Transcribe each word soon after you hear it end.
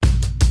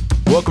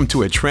Welcome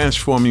to A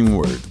Transforming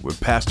Word with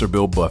Pastor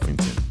Bill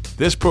Buffington.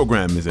 This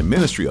program is a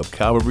ministry of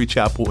Calvary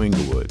Chapel,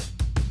 Inglewood.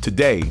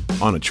 Today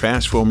on A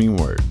Transforming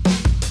Word.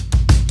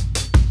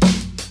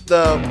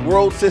 The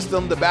world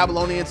system, the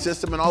Babylonian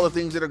system, and all the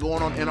things that are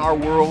going on in our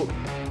world,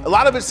 a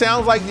lot of it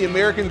sounds like the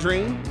American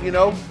dream,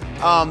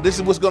 this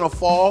is what's going to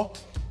fall.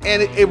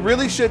 And it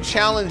really should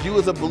challenge you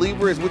as a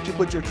believer is what you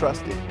put your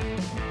trust in.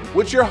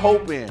 What your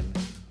hope in.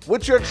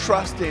 What your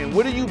trust in.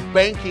 What are you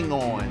banking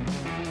on?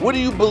 What are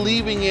you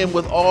believing in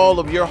with all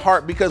of your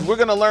heart? Because we're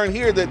going to learn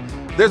here that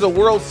there's a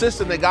world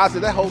system that God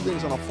said that whole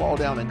thing's going to fall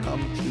down and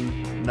come to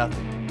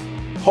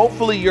nothing.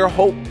 Hopefully your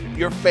hope,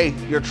 your faith,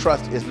 your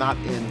trust is not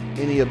in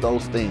any of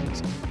those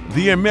things.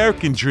 The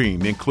American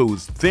dream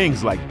includes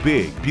things like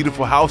big,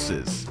 beautiful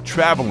houses,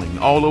 traveling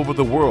all over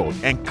the world,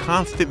 and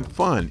constant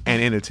fun and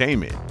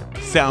entertainment.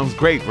 Sounds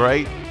great,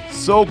 right?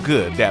 So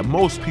good that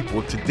most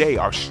people today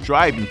are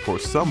striving for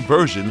some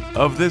version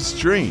of this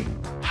dream.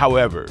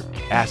 However,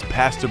 as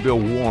Pastor Bill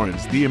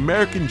warns, the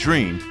American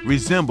dream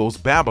resembles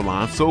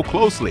Babylon so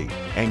closely,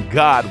 and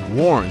God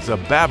warns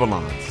of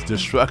Babylon's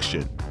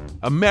destruction.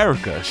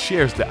 America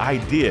shares the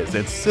ideas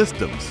and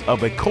systems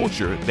of a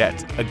culture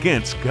that's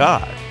against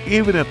God,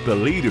 even if the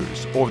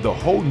leaders or the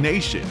whole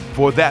nation,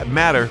 for that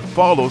matter,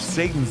 follows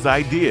Satan's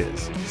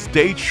ideas.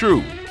 Stay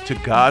true to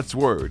God's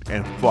word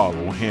and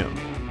follow him.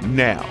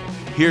 Now,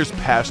 here's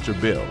Pastor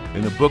Bill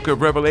in the book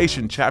of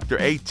Revelation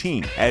chapter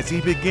 18 as he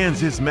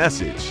begins his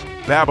message,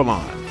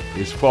 Babylon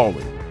is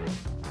falling.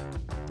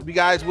 If you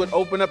guys would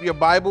open up your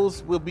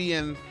Bibles, we'll be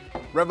in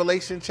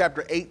Revelation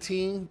chapter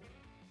 18.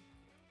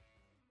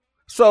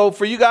 So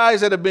for you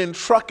guys that have been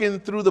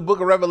trucking through the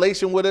book of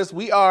Revelation with us,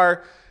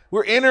 we're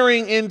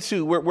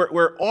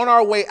on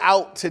our way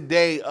out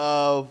today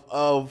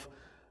of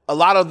a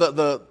lot of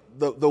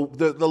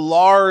the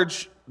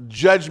large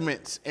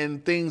judgments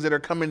and things that are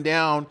coming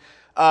down.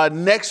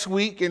 Next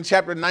week in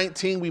chapter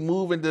 19, we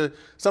move into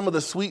some of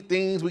the sweet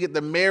things. We get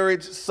the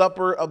marriage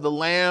supper of the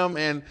Lamb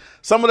and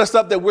some of the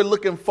stuff that we're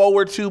looking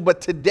forward to. But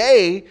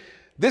today,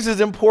 this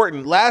is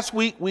important. Last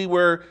week, it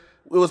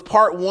was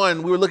part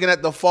one. We were looking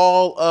at the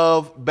fall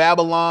of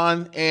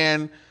Babylon,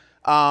 and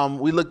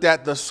we looked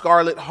at the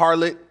scarlet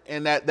harlot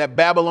and that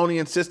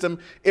Babylonian system.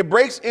 It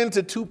breaks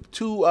into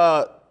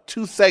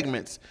two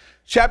segments.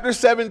 Chapter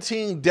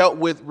 17 dealt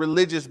with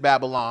religious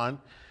Babylon.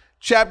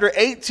 Chapter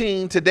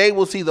 18, today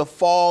we'll see the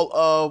fall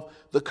of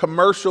the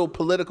commercial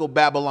political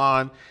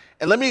Babylon.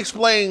 And let me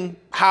explain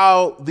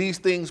how these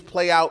things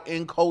play out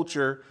in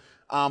culture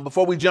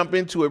before we jump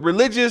into it.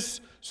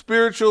 Religious,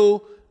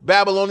 spiritual,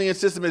 Babylonian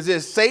system is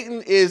this.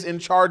 Satan is in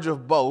charge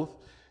of both.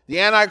 The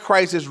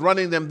Antichrist is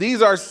running them.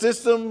 These are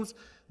systems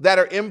that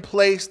are in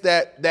place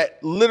that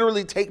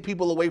literally take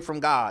people away from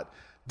God,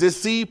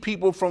 deceive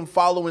people from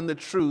following the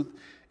truth.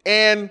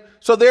 And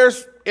so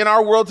there's, in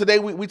our world today,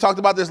 we talked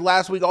about this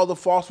last week, all the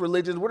false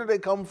religions. Where do they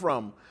come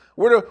from?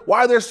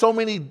 Why are there so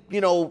many,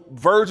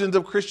 versions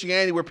of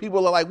Christianity where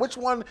people are like, which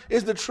one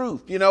is the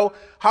truth?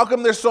 How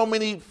come there's so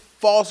many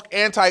false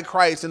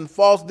antichrists and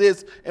false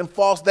this and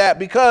false that?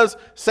 Because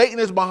Satan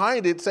is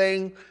behind it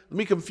saying, let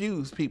me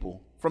confuse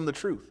people from the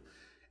truth.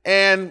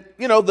 And,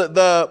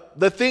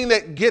 the thing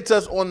that gets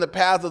us on the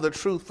path of the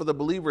truth for the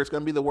believer is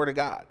going to be the word of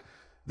God.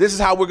 This is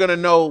how we're going to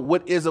know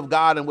what is of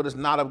God and what is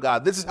not of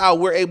God. This is how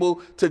we're able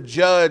to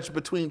judge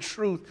between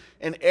truth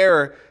and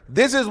error.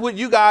 This is what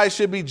you guys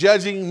should be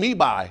judging me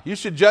by. You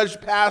should judge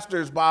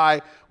pastors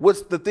by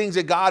what's the things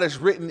that God has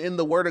written in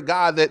the word of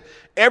God, that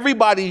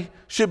everybody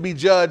should be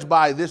judged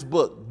by this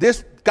book.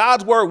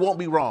 God's word won't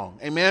be wrong.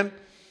 Amen.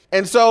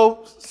 And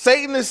so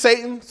Satan is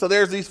Satan. So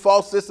there's these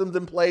false systems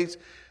in place.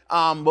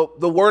 But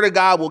the word of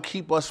God will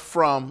keep us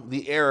from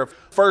the error.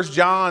 1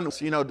 John,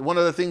 one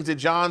of the things that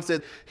John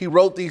said, he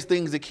wrote these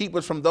things to keep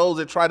us from those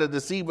that try to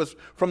deceive us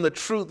from the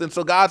truth. And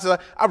so God said,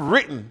 I've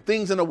written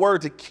things in the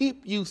word to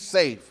keep you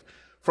safe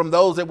from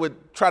those that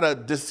would try to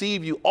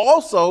deceive you.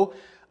 Also,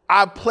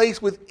 I've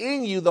placed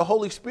within you the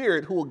Holy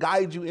Spirit who will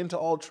guide you into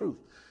all truth.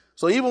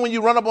 So even when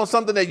you run up on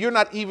something that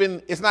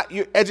it's not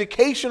your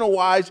educational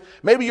wise,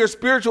 maybe your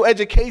spiritual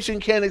education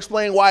can't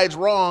explain why it's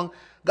wrong.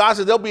 God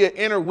says there'll be an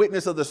inner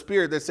witness of the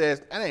Spirit that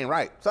says, that ain't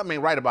right. Something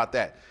ain't right about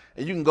that.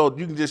 And you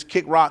can just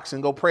kick rocks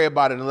and go pray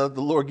about it and let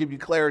the Lord give you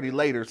clarity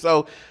later.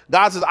 So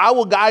God says, I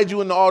will guide you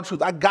into all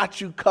truth. I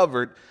got you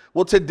covered.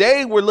 Well,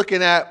 today we're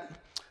looking at,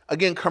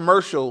 again,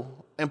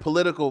 commercial and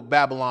political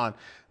Babylon.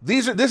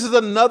 This is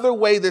another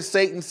way that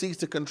Satan seeks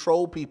to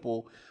control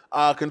people,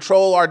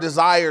 control our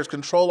desires,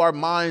 control our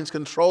minds,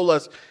 control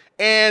us.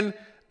 And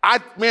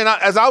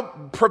as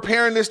I'm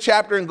preparing this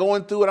chapter and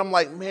going through it, I'm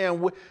like,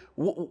 man,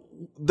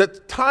 the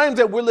times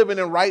that we're living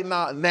in right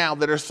now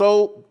that are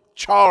so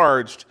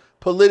charged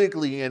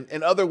politically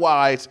and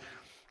otherwise,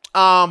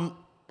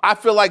 I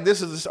feel like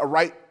this is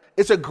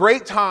it's a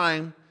great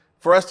time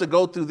for us to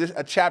go through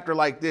a chapter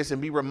like this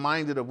and be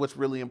reminded of what's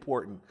really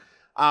important.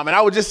 And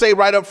I would just say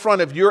right up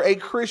front, if you're a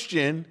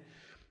Christian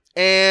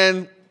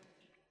and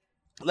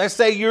let's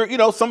say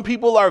some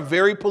people are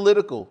very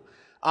political,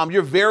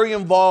 you're very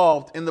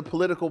involved in the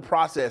political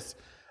process.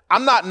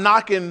 I'm not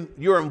knocking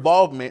your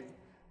involvement.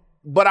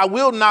 But I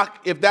will not,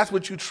 if that's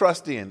what you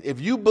trust in. If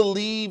you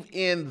believe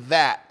in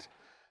that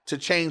to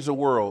change the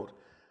world,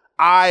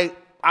 I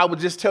would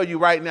just tell you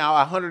right now,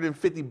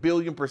 150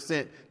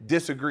 billion%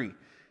 disagree.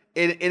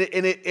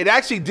 It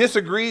actually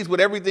disagrees with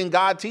everything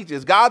God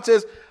teaches. God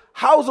says,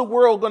 how's the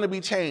world going to be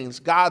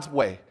changed? God's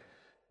way,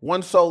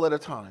 one soul at a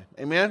time.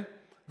 Amen.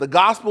 The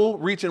gospel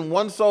reaching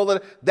one soul.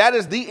 That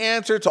is the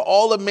answer to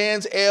all of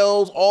man's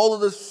ills, all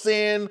of the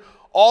sin,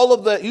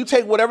 you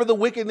take whatever the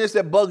wickedness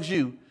that bugs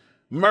you,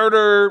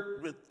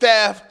 murder,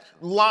 theft,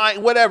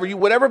 lying,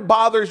 whatever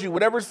bothers you,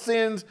 whatever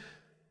sins,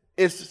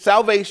 is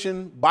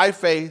salvation by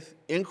faith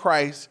in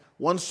Christ,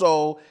 one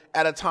soul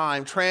at a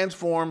time,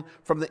 transformed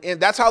from the end.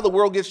 That's how the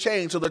world gets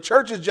changed. So the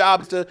church's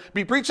job is to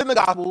be preaching the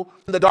gospel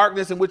in the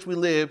darkness in which we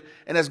live.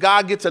 And as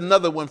God gets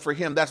another one for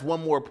him, that's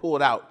one more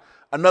pulled out.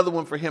 Another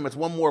one for him, it's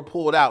one more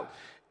pulled out.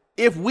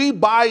 If we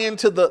buy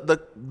into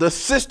the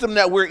system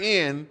that we're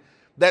in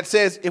that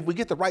says if we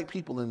get the right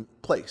people in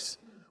place,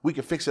 we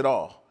can fix it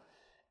all.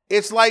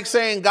 It's like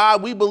saying,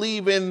 God, we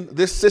believe in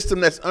this system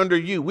that's under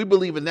you. We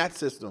believe in that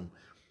system.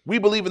 We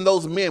believe in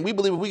those men. We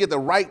believe if we get the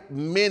right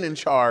men in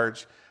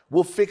charge,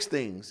 we'll fix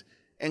things.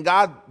 And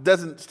God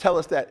doesn't tell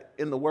us that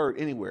in the word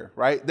anywhere,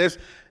 right?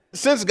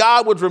 Since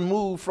God was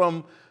removed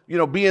from,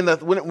 being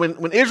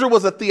when Israel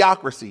was a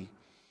theocracy,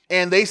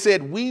 and they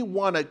said, we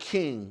want a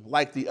king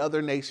like the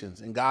other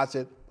nations. And God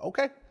said,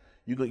 okay,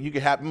 you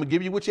can have, I'm going to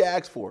give you what you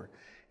asked for.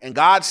 And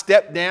God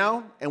stepped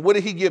down. And what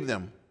did he give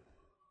them?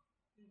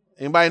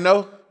 Anybody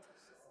know?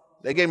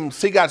 They gave him,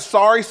 he got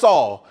sorry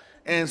Saul.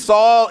 And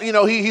Saul,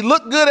 he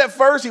looked good at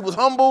first. He was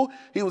humble.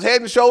 He was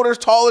head and shoulders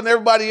taller than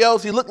everybody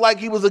else. He looked like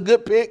he was a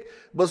good pick.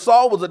 But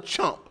Saul was a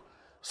chump.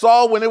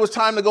 Saul, when it was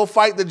time to go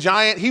fight the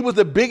giant, he was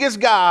the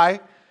biggest guy,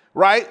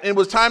 right? And it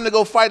was time to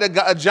go fight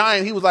a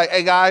giant. He was like,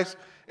 hey, guys,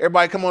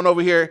 everybody come on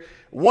over here.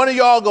 One of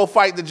y'all go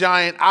fight the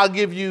giant. I'll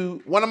give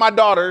you one of my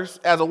daughters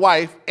as a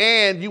wife,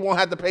 and you won't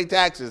have to pay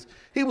taxes.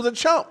 He was a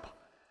chump.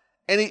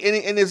 And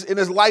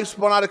his life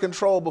spun out of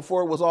control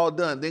before it was all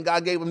done. Then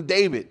God gave him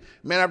David,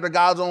 man after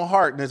God's own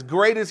heart. And as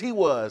great as he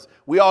was,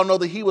 we all know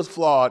that he was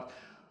flawed.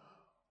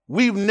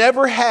 We've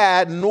never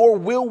had, nor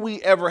will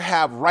we ever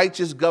have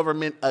righteous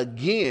government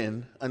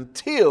again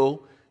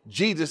until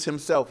Jesus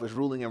himself is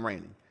ruling and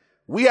reigning.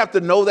 We have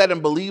to know that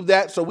and believe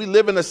that. So we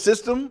live in a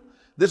system,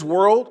 this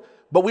world,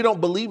 but we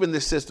don't believe in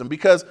this system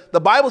because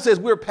the Bible says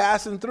we're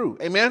passing through.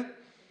 Amen.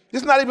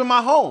 This is not even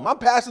my home. I'm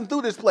passing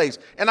through this place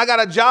and I got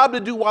a job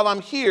to do while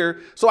I'm here.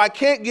 So I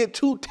can't get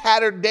too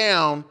tattered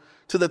down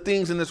to the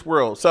things in this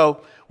world.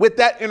 So with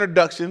that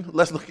introduction,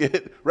 let's look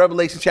at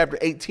Revelation chapter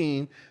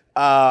 18.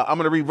 I'm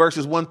going to read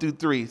verses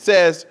 1-3. It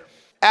says,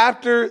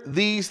 after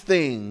these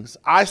things,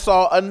 I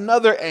saw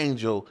another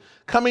angel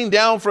coming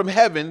down from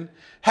heaven,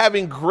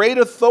 having great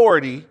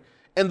authority,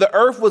 and the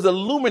earth was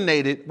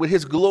illuminated with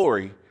his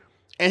glory.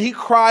 And he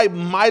cried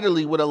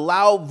mightily with a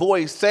loud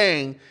voice,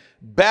 saying,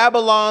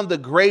 Babylon the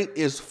Great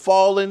is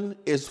fallen,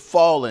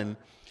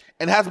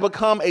 and has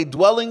become a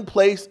dwelling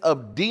place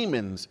of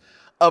demons,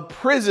 a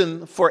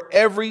prison for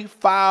every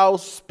foul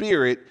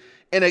spirit,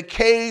 and a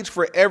cage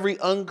for every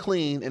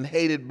unclean and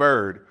hated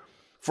bird.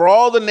 For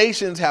all the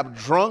nations have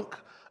drunk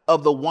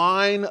of the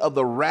wine of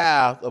the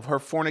wrath of her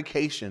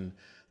fornication.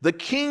 The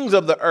kings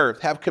of the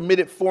earth have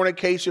committed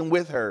fornication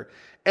with her,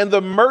 and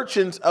the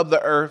merchants of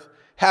the earth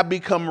have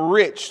become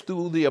rich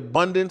through the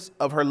abundance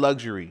of her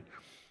luxury.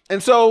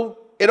 And so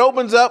it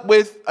opens up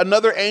with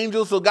another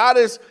angel. So God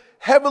has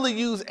heavily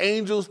used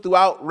angels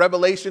throughout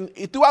Revelation,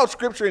 throughout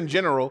Scripture in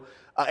general.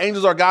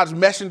 Angels are God's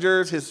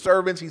messengers, his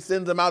servants. He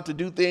sends them out to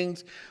do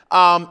things.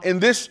 In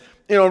this,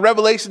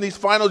 Revelation, these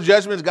final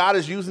judgments, God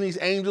is using these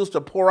angels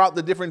to pour out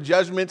the different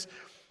judgments.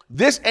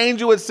 This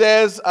angel, it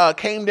says,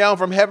 came down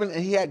from heaven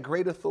and he had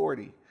great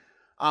authority.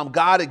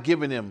 God had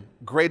given him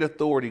great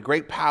authority,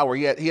 great power.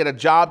 He had a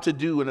job to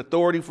do, and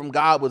authority from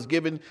God was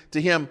given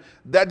to him.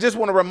 That just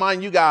want to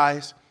remind you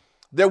guys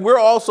that we're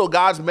also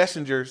God's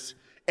messengers,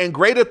 and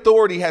great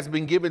authority has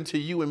been given to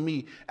you and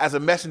me as a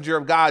messenger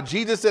of God.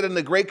 Jesus said in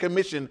the Great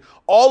Commission,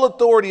 all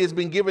authority has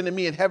been given to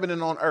me in heaven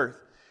and on earth.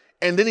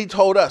 And then he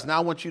told us, now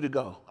I want you to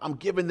go. I'm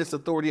giving this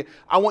authority.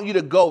 I want you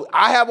to go.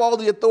 I have all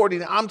the authority.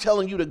 And I'm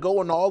telling you to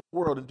go into all the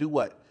world and do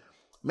what?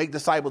 Make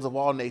disciples of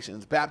all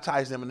nations,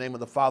 baptize them in the name of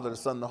the Father, the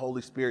Son, and the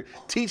Holy Spirit,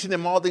 teaching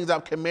them all things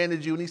I've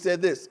commanded you. And he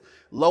said this,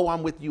 lo,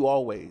 I'm with you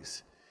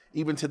always,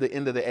 even to the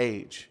end of the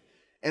age.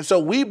 And so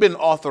we've been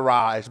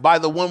authorized by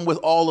the one with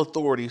all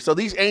authority. So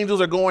these angels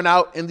are going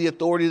out in the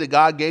authority that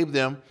God gave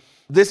them.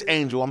 This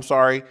angel, And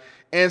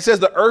it says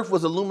the earth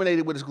was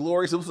illuminated with his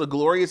glory. So this was a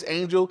glorious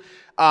angel.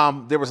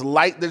 There was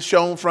light that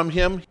shone from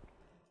him.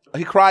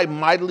 He cried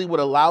mightily with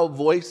a loud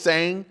voice,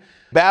 saying,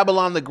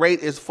 Babylon the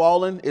Great is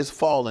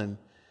fallen.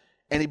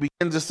 And he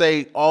begins to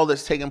say all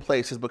that's taken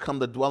place has become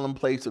the dwelling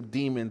place of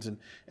demons and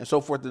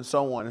so forth and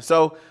so on. And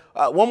so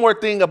one more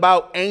thing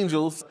about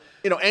angels.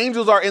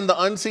 Angels are in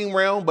the unseen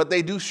realm, but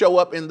they do show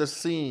up in the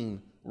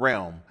seen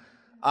realm.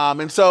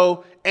 And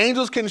so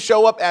angels can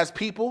show up as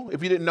people,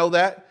 if you didn't know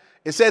that.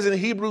 It says in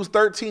Hebrews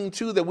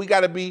 13:2 that we got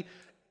to be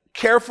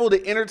careful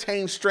to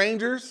entertain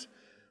strangers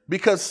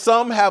because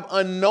some have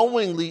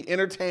unknowingly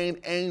entertained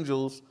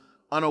angels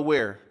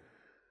unaware.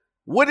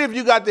 What if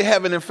you got to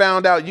heaven and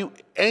found out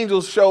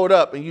angels showed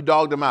up and you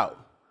dogged them out?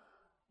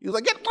 He was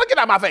like, get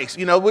out of my face.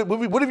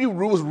 What if you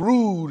was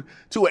rude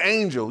to an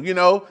angel?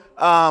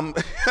 I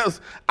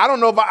don't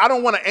know if I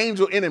don't want an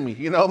angel enemy.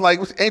 Like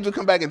angel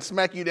come back and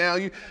smack you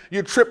down.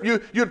 You trip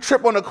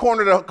on the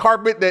corner of the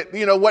carpet that,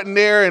 wasn't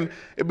there, and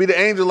it'd be the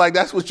angel like,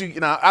 that's what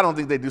I don't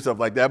think they do stuff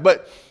like that.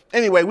 But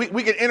anyway,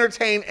 we can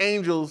entertain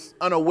angels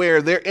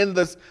unaware. They're in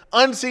this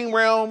unseen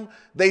realm.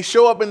 They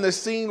show up in the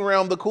seen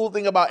realm. The cool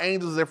thing about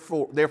angels,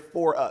 they're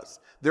for us.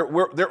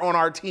 They're on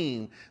our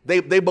team.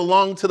 They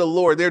belong to the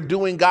Lord. They're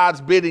doing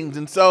God's biddings.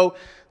 And so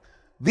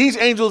these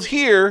angels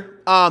here,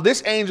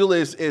 this angel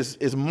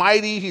is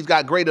mighty. He's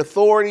got great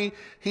authority.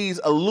 He's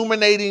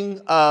illuminating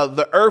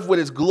the earth with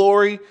his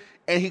glory.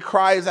 And he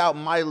cries out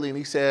mightily, and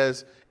he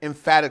says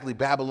emphatically,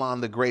 Babylon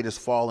the Great is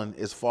fallen,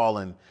 is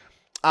fallen.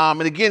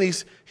 And again,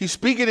 he's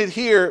speaking it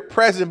here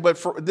present,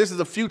 but this is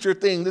a future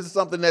thing. This is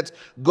something that's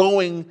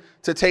going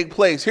to take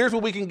place. Here's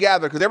what we can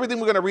gather, because everything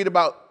we're going to read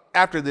about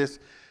after this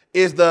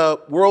is the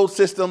world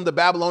system, the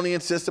Babylonian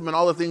system, and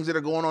all the things that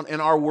are going on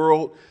in our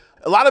world.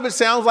 A lot of it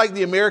sounds like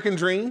the American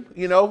dream,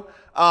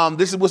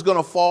 this is what's going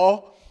to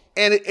fall.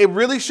 And it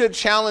really should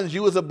challenge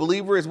you as a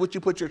believer is what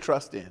you put your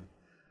trust in,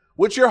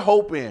 what your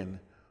hope in,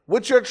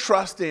 what your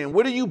trust in,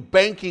 what are you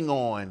banking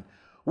on?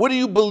 What are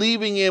you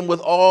believing in with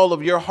all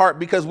of your heart?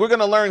 Because we're going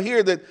to learn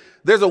here that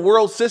there's a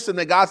world system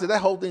that God said that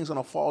whole thing's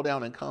going to fall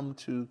down and come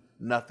to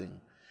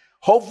nothing.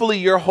 Hopefully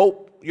your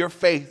hope, your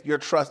faith, your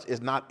trust is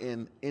not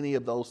in any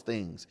of those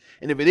things.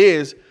 And if it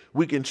is,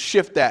 we can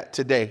shift that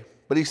today.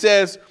 But he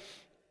says,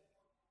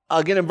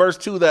 again in verse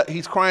 2, that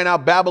he's crying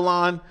out,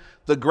 Babylon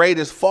the Great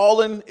is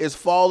fallen.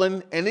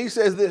 And he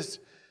says this,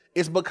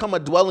 it's become a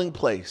dwelling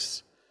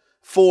place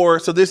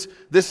so this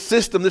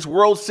system, this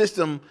world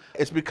system,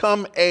 it's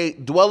become a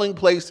dwelling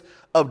place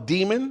of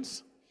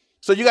demons.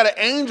 So you got an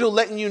angel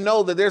letting you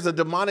know that there's a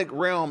demonic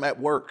realm at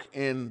work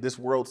in this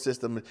world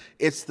system.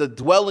 It's the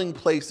dwelling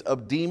place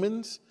of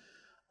demons,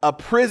 a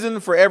prison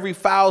for every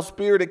foul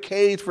spirit, a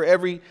cage for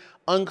every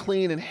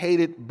unclean and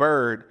hated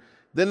bird.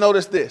 Then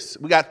notice this.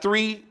 We got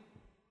three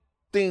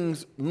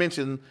things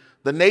mentioned: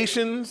 the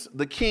nations,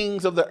 the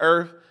kings of the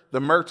earth,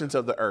 the merchants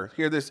of the earth.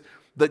 Hear this.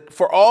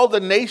 For all the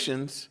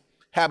nations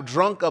have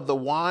drunk of the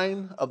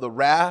wine of the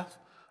wrath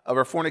of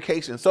her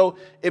fornication. So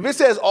if it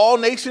says all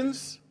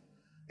nations,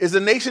 is the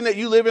nation that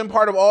you live in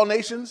part of all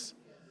nations?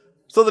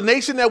 So the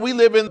nation that we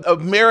live in,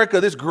 America,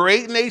 this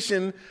great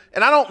nation,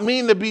 and I don't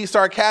mean to be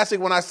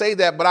sarcastic when I say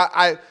that, but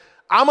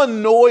I'm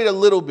annoyed a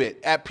little bit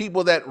at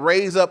people that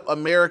raise up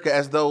America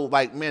as though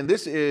like, man,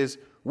 this is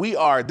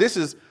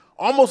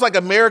almost like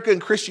America and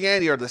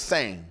Christianity are the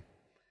same.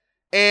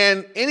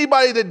 And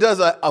anybody that does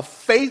a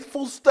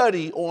faithful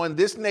study on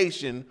this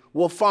nation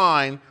will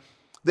find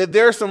that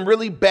there are some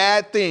really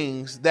bad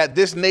things that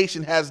this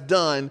nation has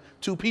done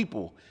to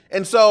people.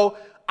 And so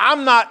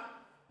I'm not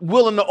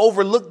willing to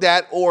overlook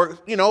that, or,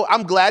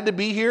 I'm glad to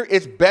be here.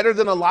 It's better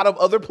than a lot of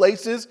other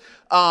places.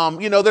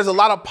 There's a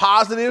lot of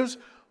positives,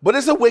 but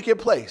it's a wicked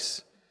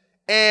place.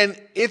 And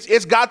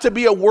it's got to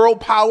be a world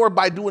power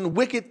by doing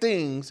wicked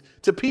things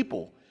to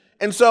people.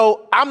 And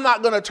so I'm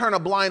not going to turn a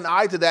blind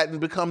eye to that and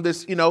become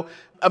this,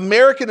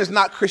 American is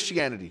not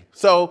Christianity.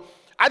 So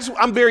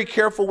I'm very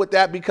careful with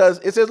that, because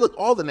it says, look,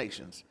 all the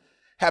nations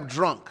have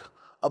drunk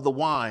of the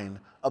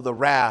wine of the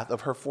wrath of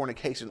her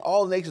fornication.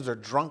 All the nations are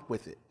drunk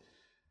with it.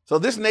 So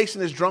this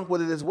nation is drunk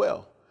with it as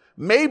well.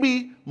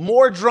 Maybe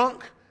more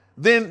drunk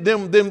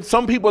than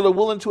some people are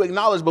willing to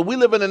acknowledge, but we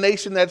live in a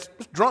nation that's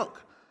drunk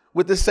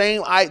with the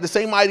same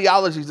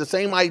ideologies, the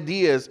same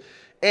ideas.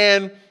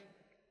 And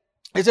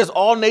it says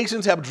all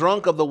nations have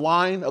drunk of the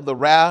wine of the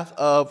wrath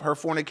of her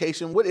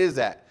fornication. What is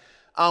that?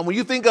 When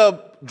you think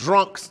of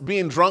drunks,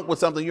 being drunk with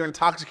something, you're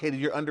intoxicated,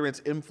 you're under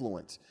its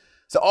influence.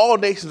 So all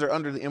nations are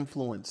under the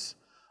influence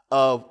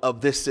of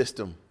this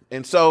system.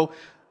 And so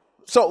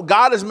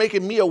God is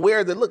making me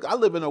aware that, look, I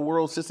live in a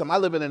world system. I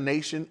live in a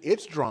nation.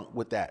 It's drunk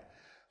with that.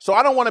 So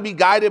I don't want to be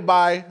guided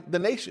by the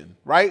nation,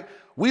 right?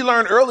 We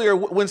learned earlier,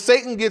 when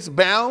Satan gets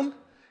bound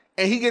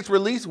and he gets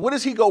released, what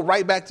does he go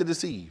right back to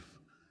deceive?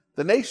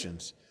 The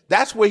nations.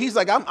 That's where he's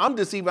like, I'm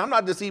deceiving. I'm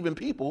not deceiving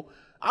people.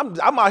 I'm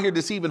out here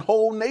deceiving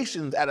whole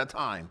nations at a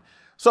time.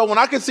 So when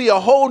I can see a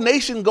whole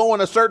nation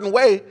going a certain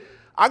way,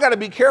 I got to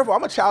be careful.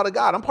 I'm a child of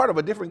God. I'm part of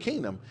a different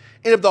kingdom.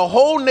 And if the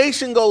whole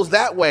nation goes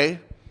that way,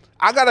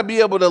 I got to be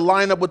able to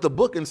line up with the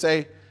book and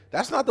say,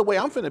 that's not the way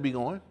I'm finna be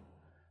going.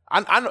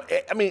 I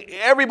mean,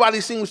 everybody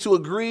seems to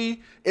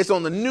agree. It's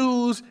on the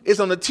news. It's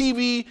on the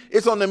TV.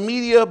 It's on the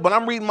media. But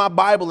I'm reading my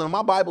Bible, and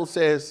my Bible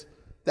says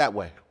that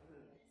way.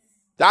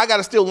 I got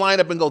to still line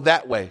up and go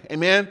that way.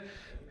 Amen.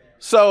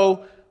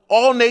 So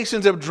all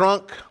nations have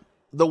drunk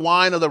the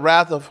wine of the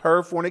wrath of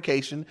her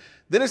fornication.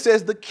 Then it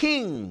says the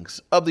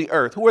kings of the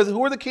earth. Who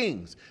are the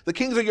kings? The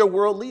kings are your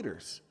world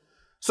leaders.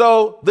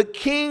 So the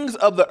kings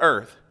of the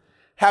earth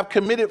have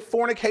committed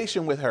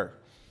fornication with her.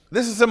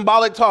 This is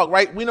symbolic talk,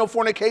 right? We know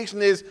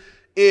fornication is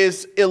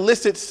is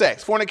illicit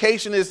sex.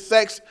 Fornication is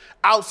sex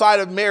outside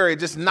of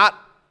marriage. It's not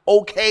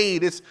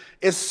okayed.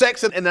 It's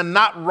sex in a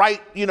not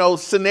right,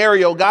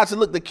 scenario. God said,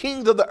 look, the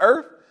kings of the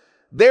earth,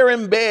 they're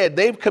in bed.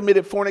 They've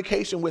committed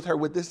fornication with her,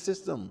 with this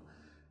system.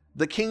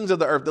 The kings of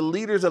the earth, the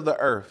leaders of the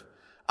earth.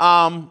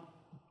 And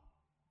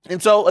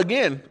so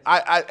again,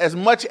 I as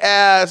much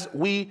as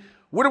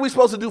what are we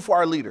supposed to do for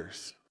our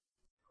leaders?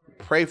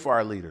 Pray for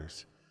our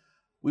leaders.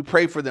 We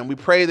pray for them. We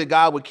pray that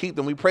God would keep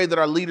them. We pray that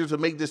our leaders would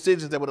make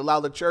decisions that would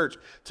allow the church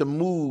to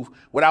move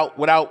without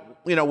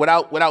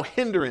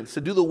hindrance,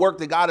 to do the work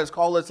that God has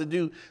called us to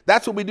do.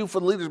 That's what we do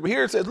for the leaders. But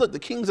here it says, look, the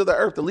kings of the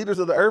earth, the leaders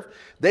of the earth,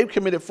 they've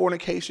committed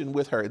fornication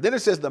with her. Then it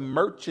says the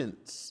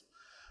merchants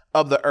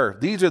of the earth.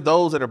 These are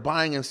those that are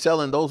buying and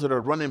selling, those that are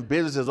running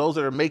businesses, those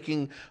that are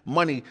making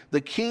money.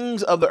 The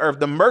kings of the earth,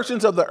 the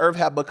merchants of the earth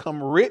have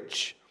become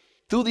rich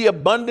through the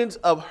abundance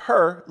of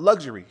her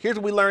luxury. Here's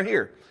what we learn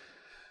here.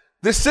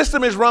 This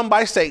system is run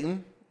by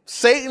Satan.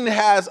 Satan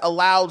has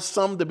allowed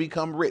some to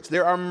become rich.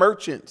 There are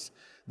merchants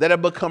that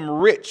have become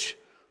rich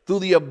through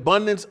the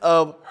abundance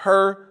of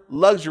her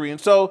luxury.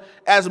 And so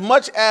as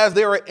much as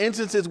there are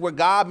instances where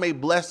God may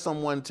bless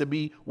someone to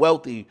be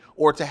wealthy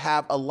or to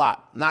have a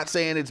lot, not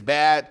saying it's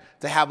bad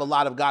to have a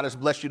lot if God has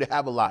blessed you to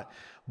have a lot,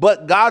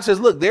 but God says,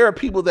 look, there are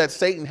people that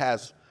Satan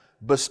has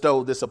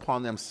bestowed this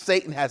upon them.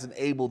 Satan has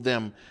enabled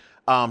them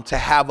to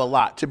have a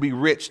lot, to be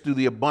rich through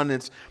the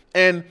abundance.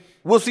 And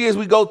we'll see as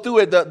we go through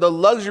it, the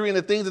luxury and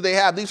the things that they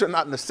have, these are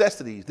not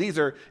necessities. These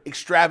are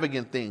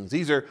extravagant things.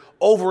 These are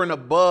over and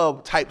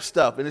above type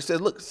stuff. And it says,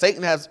 look,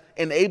 Satan has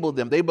enabled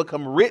them. They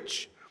become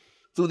rich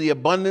through the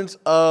abundance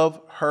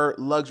of her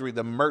luxury,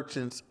 the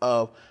merchants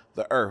of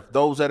the earth,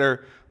 those that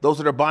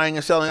are buying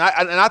and selling.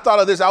 And I thought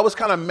of this. I was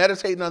kind of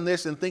meditating on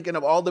this and thinking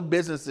of all the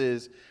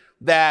businesses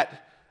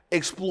that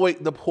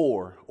exploit the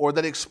poor, or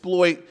that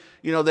exploit,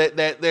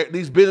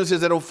 these businesses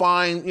that'll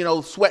find,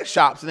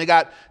 sweatshops, and they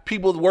got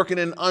people working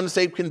in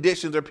unsafe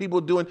conditions, or people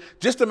doing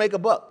just to make a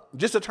buck,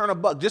 just to turn a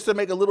buck, just to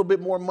make a little bit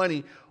more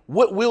money.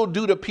 What we'll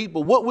do to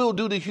people, what we'll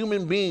do to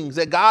human beings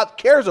that God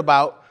cares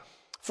about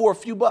for a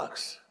few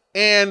bucks.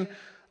 And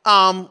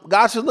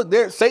God says, look,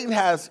 Satan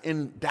has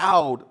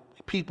endowed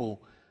people.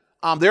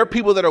 There are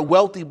people that are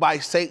wealthy by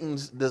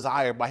Satan's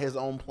desire, by his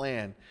own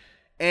plan.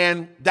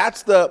 And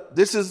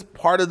this is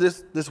part of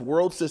this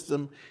world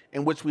system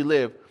in which we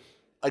live.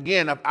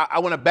 Again, I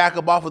want to back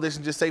up off of this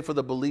and just say for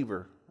the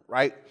believer,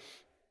 right?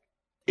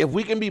 If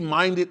we can be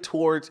minded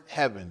towards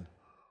heaven,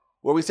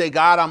 where we say,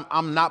 God,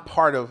 I'm not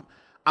part of,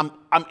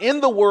 I'm in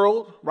the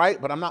world,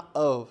 right? But I'm not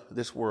of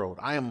this world.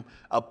 I am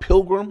a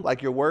pilgrim,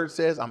 like your word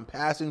says. I'm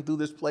passing through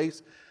this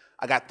place.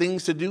 I got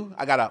things to do.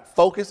 I got to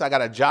focus. I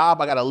got a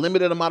job. I got a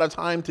limited amount of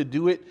time to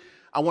do it.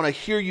 I want to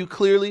hear you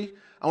clearly.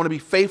 I want to be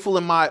faithful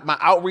in my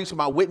outreach,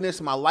 my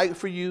witness, my light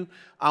for you.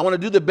 I want to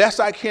do the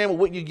best I can with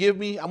what you give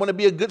me. I want to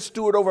be a good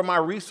steward over my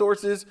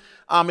resources.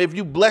 If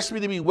you bless me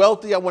to be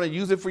wealthy, I want to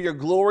use it for your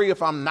glory.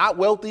 If I'm not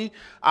wealthy,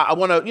 I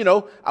want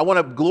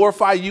to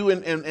glorify you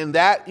in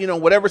that,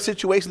 whatever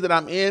situation that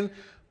I'm in.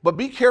 But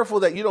be careful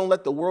that you don't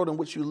let the world in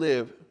which you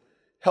live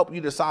help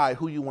you decide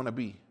who you want to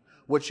be,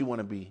 what you want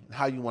to be, and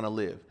how you want to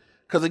live.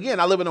 Because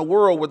again, I live in a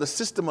world where the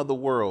system of the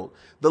world,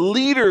 the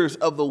leaders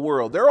of the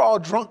world, they're all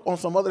drunk on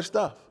some other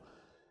stuff.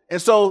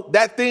 And so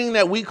that thing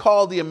that we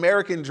call the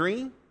American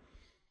dream,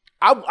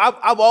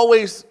 I've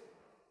always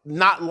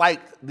not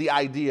liked the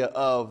idea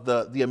of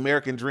the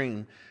American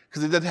dream,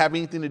 because it doesn't have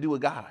anything to do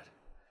with God.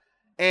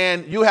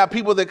 And you have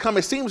people that come,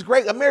 it seems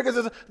great.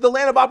 America's the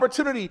land of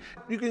opportunity.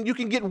 You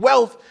can get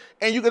wealth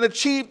and you can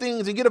achieve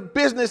things and get a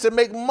business and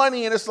make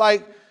money. And it's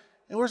like,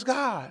 and where's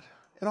God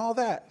and all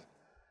that?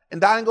 And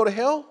die and go to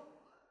hell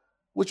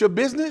with your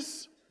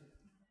business,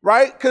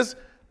 right? Because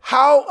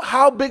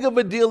how big of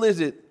a deal is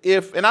it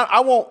if, and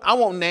I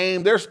won't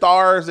name, there's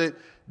stars that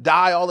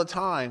die all the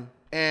time,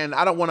 and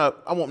I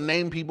won't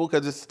name people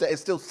because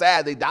it's still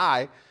sad they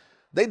die.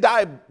 They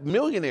die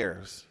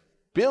millionaires,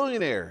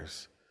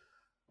 billionaires,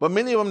 but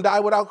many of them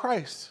die without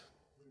Christ.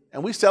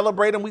 And we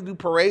celebrate them, we do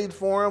parades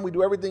for them, we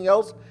do everything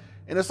else.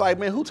 And it's like,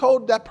 man, who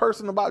told that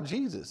person about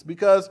Jesus?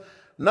 Because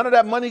none of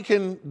that money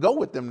can go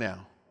with them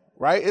now.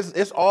 Right?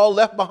 It's all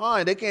left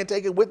behind. They can't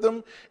take it with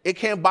them. It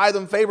can't buy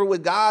them favor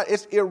with God.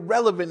 It's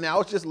irrelevant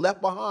now. It's just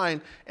left behind.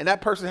 And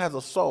that person has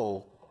a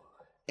soul.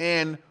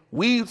 And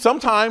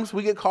sometimes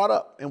we get caught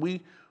up, and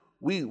we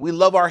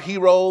love our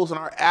heroes and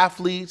our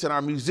athletes and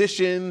our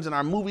musicians and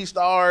our movie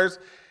stars.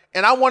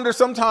 And I wonder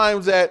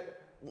sometimes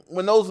that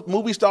when those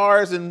movie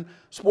stars and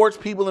sports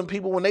people and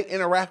people, when they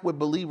interact with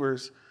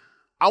believers,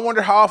 I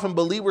wonder how often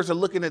believers are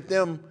looking at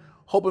them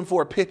hoping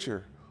for a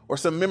picture or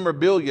some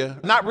memorabilia,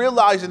 not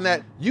realizing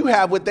that you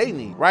have what they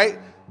need, right?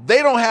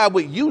 They don't have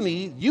what you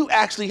need. You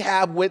actually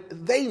have what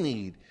they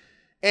need.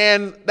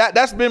 And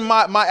that's been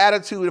my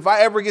attitude. If I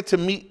ever get to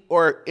meet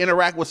or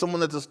interact with someone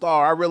that's a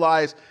star, I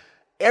realize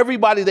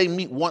everybody they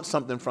meet wants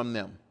something from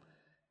them.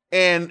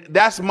 And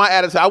that's my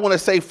attitude. I want to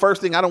say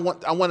first thing, I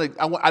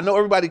know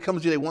everybody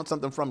comes to you, they want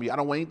something from you. I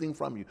don't want anything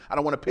from you. I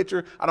don't want a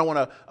picture. I don't want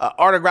an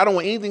autograph. I don't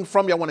want anything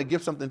from you. I want to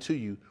give something to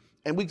you.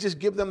 and we just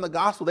give them the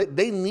gospel.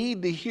 They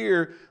need to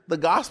hear the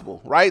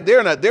gospel, right? They're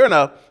in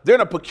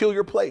a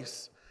peculiar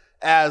place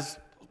as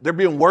they're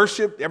being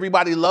worshiped.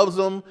 Everybody loves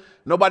them.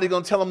 Nobody's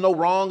going to tell them no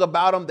wrong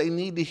about them. They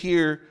need to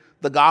hear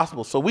the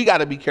gospel. So we got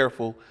to be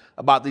careful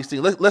about these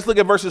things. Let's look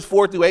at verses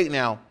 4-8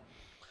 now.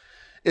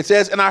 It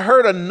says, and I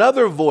heard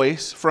another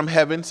voice from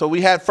heaven. So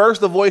we had first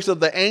the voice of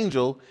the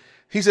angel.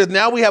 He says,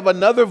 now we have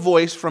another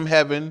voice from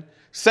heaven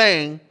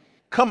saying,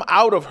 come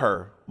out of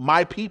her,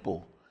 my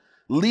people,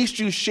 lest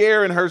you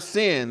share in her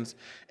sins,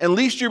 and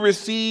lest you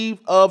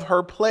receive of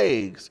her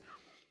plagues.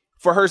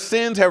 For her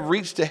sins have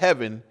reached to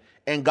heaven,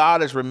 and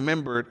God has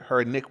remembered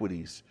her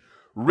iniquities.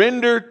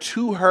 Render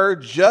to her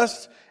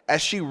just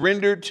as she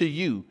rendered to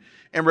you,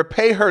 and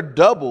repay her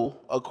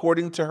double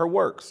according to her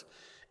works.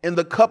 In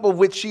the cup of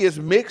which she is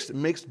mixed,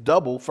 mix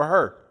double for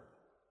her.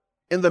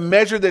 In the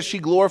measure that she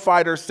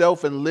glorified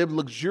herself and lived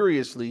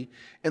luxuriously,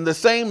 in the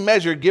same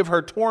measure give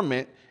her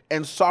torment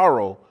and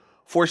sorrow.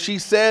 For she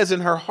says in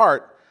her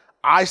heart,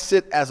 I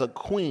sit as a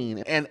queen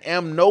and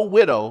am no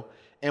widow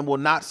and will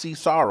not see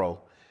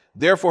sorrow.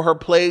 Therefore her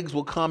plagues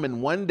will come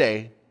in one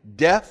day,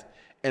 death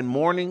and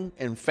mourning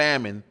and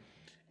famine,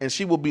 and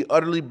she will be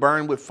utterly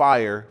burned with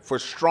fire, for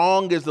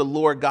strong is the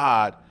Lord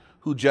God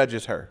who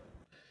judges her.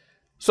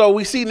 So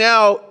we see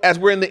now, as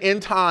we're in the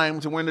end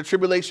times and we're in the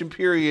tribulation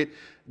period,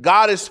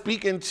 God is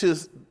speaking to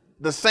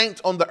the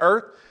saints on the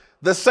earth.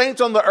 The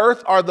saints on the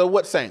earth are the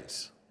what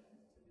saints?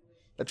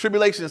 The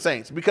tribulation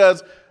saints.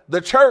 Because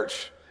the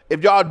church,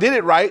 if y'all did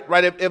it right,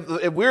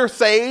 if we're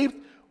saved,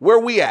 where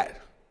we at?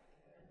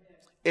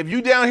 If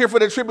you down here for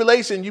the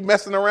tribulation, you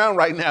messing around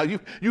right now.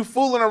 You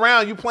fooling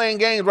around, you playing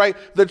games, right?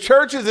 The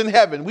church is in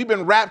heaven. We've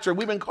been raptured.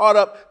 We've been caught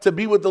up to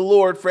be with the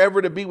Lord,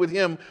 forever to be with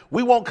him.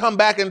 We won't come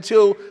back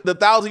until the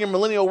 1,000-year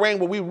millennial reign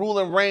where we rule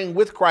and reign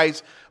with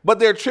Christ. But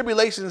they're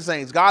tribulation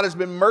saints. God has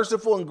been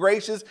merciful and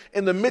gracious.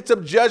 In the midst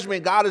of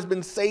judgment, God has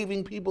been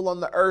saving people on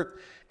the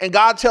earth. And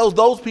God tells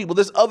those people,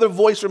 this other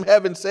voice from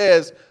heaven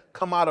says,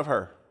 come out of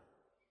her.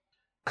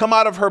 Come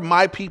out of her,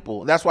 my people.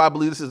 And that's why I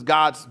believe this is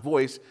God's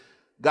voice.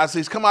 God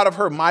says, come out of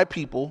her, my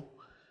people,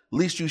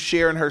 lest you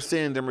share in her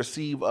sins and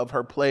receive of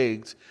her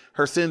plagues.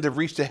 Her sins have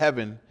reached to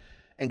heaven,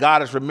 and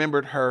God has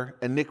remembered her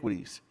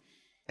iniquities.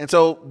 And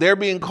so they're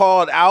being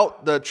called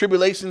out. The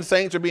tribulation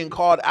saints are being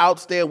called out.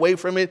 Stay away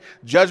from it.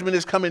 Judgment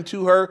is coming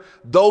to her.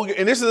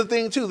 And this is the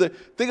thing, too.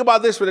 Think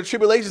about this for the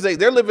tribulation saints.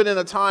 They're living in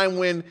a time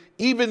when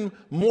even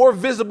more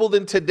visible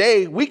than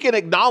today, we can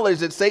acknowledge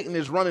that Satan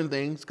is running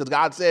things, because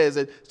God says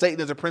that Satan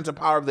is a prince and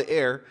power of the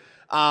air.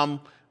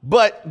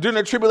 But during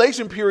the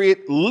tribulation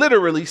period,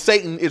 literally,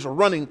 Satan is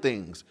running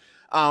things.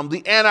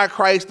 The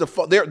Antichrist,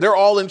 they're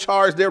all in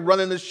charge. They're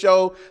running the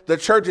show. The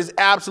church is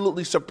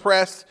absolutely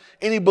suppressed.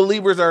 Any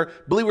believers are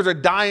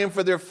dying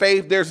for their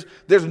faith.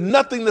 There's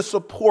nothing to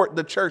support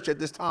the church at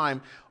this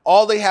time.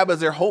 All they have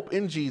is their hope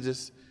in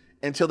Jesus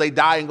until they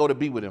die and go to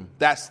be with him.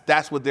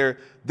 That's what they're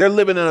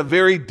living in, a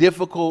very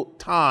difficult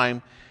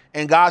time.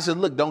 And God said,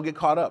 look, don't get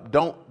caught up.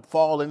 Don't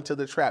fall into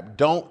the trap.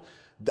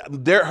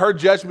 Her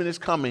judgment is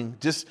coming.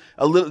 Just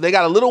a little. They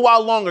got a little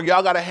while longer.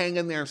 Y'all got to hang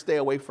in there and stay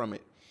away from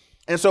it.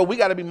 And so we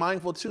got to be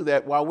mindful too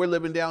that while we're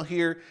living down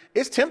here,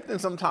 it's tempting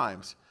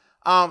sometimes.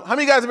 How many of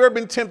you guys have ever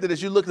been tempted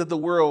as you looked at the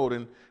world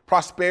and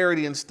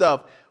prosperity and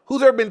stuff?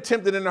 Who's ever been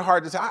tempted in their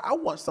heart to say, I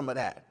want some of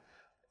that?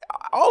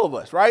 All of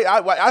us, right?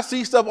 I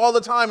see stuff all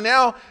the time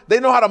now. They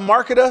know how to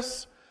market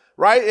us,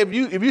 right? If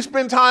you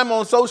spend time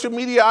on social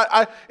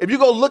media, if you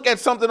go look at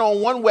something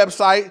on one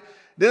website,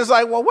 then it's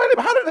like, well, wait a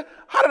minute,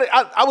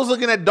 I was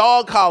looking at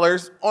dog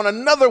collars on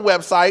another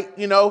website,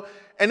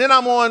 and then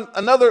I'm on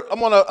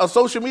a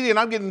social media,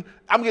 and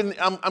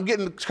I'm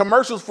getting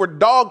commercials for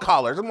dog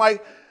collars. I'm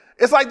like,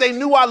 it's like they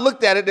knew I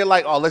looked at it. They're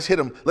like, oh, let's hit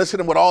them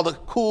with all the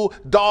cool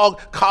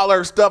dog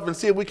collar stuff and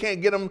see if we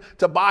can't get them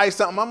to buy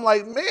something. I'm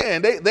like,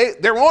 man,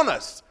 they're on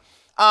us.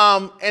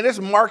 And it's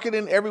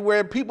marketing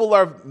everywhere. People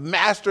have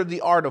mastered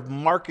the art of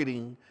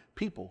marketing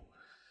people.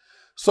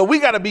 So we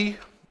got to be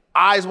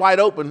eyes wide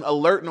open,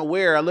 alert and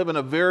aware. I live in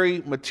a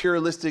very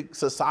materialistic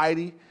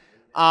society.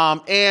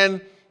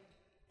 And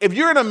if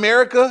you're in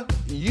America,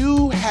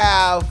 you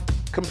have,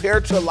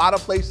 compared to a lot of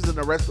places in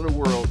the rest of the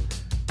world,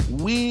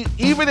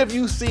 even if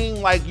you seem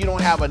like you don't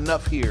have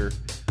enough here,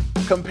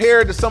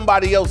 compared to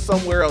somebody else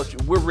somewhere else,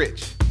 we're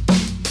rich.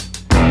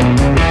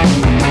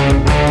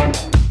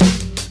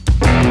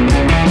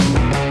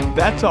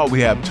 That's all we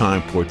have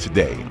time for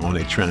today on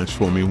A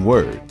Transforming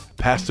Word.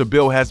 Pastor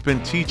Bill has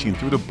been teaching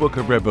through the book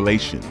of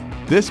Revelation.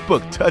 This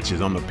book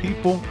touches on the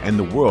people and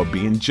the world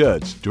being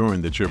judged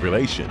during the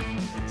tribulation.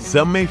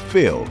 Some may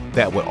feel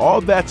that with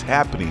all that's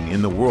happening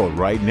in the world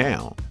right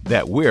now,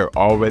 that we're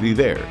already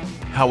there.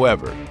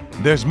 However,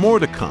 there's more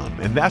to come,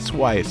 and that's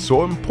why it's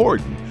so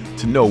important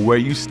to know where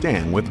you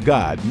stand with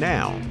God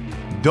now.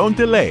 Don't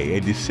delay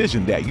a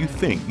decision that you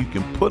think you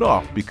can put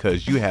off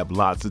because you have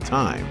lots of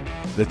time.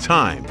 The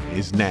time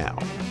is now.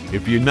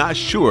 If you're not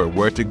sure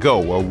where to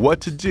go or what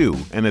to do,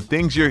 and the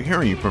things you're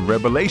hearing from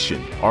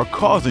Revelation are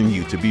causing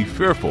you to be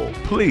fearful,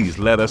 please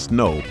let us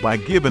know by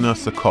giving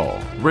us a call.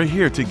 We're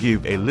here to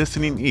give a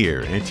listening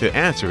ear and to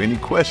answer any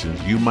questions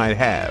you might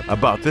have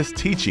about this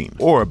teaching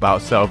or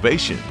about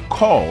salvation.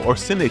 Call or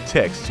send a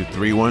text to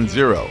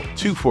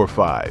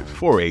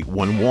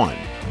 310-245-4811.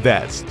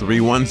 That's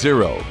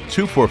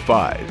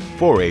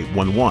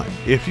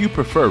 310-245-4811. If you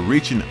prefer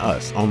reaching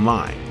us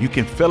online, you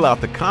can fill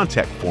out the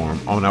contact form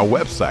on our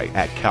website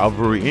at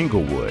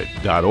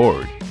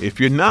calvaryinglewood.org. If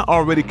you're not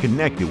already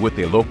connected with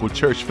a local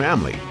church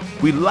family,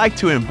 we'd like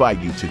to invite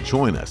you to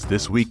join us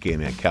this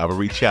weekend at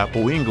Calvary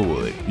Chapel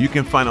Inglewood. You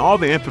can find all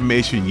the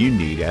information you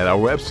need at our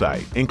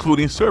website,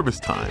 including service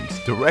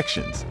times,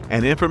 directions,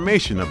 and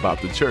information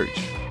about the church.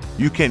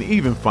 You can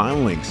even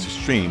find links to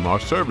stream our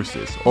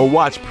services or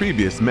watch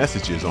previous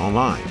messages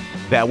online.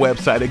 That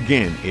website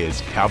again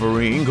is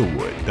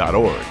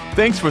calvaryinglewood.org.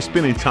 Thanks for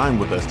spending time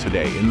with us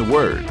today in the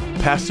Word.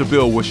 Pastor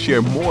Bill will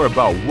share more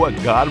about what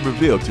God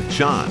revealed to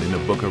John in the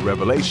book of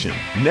Revelation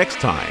next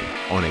time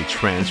on A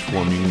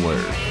Transforming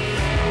Word.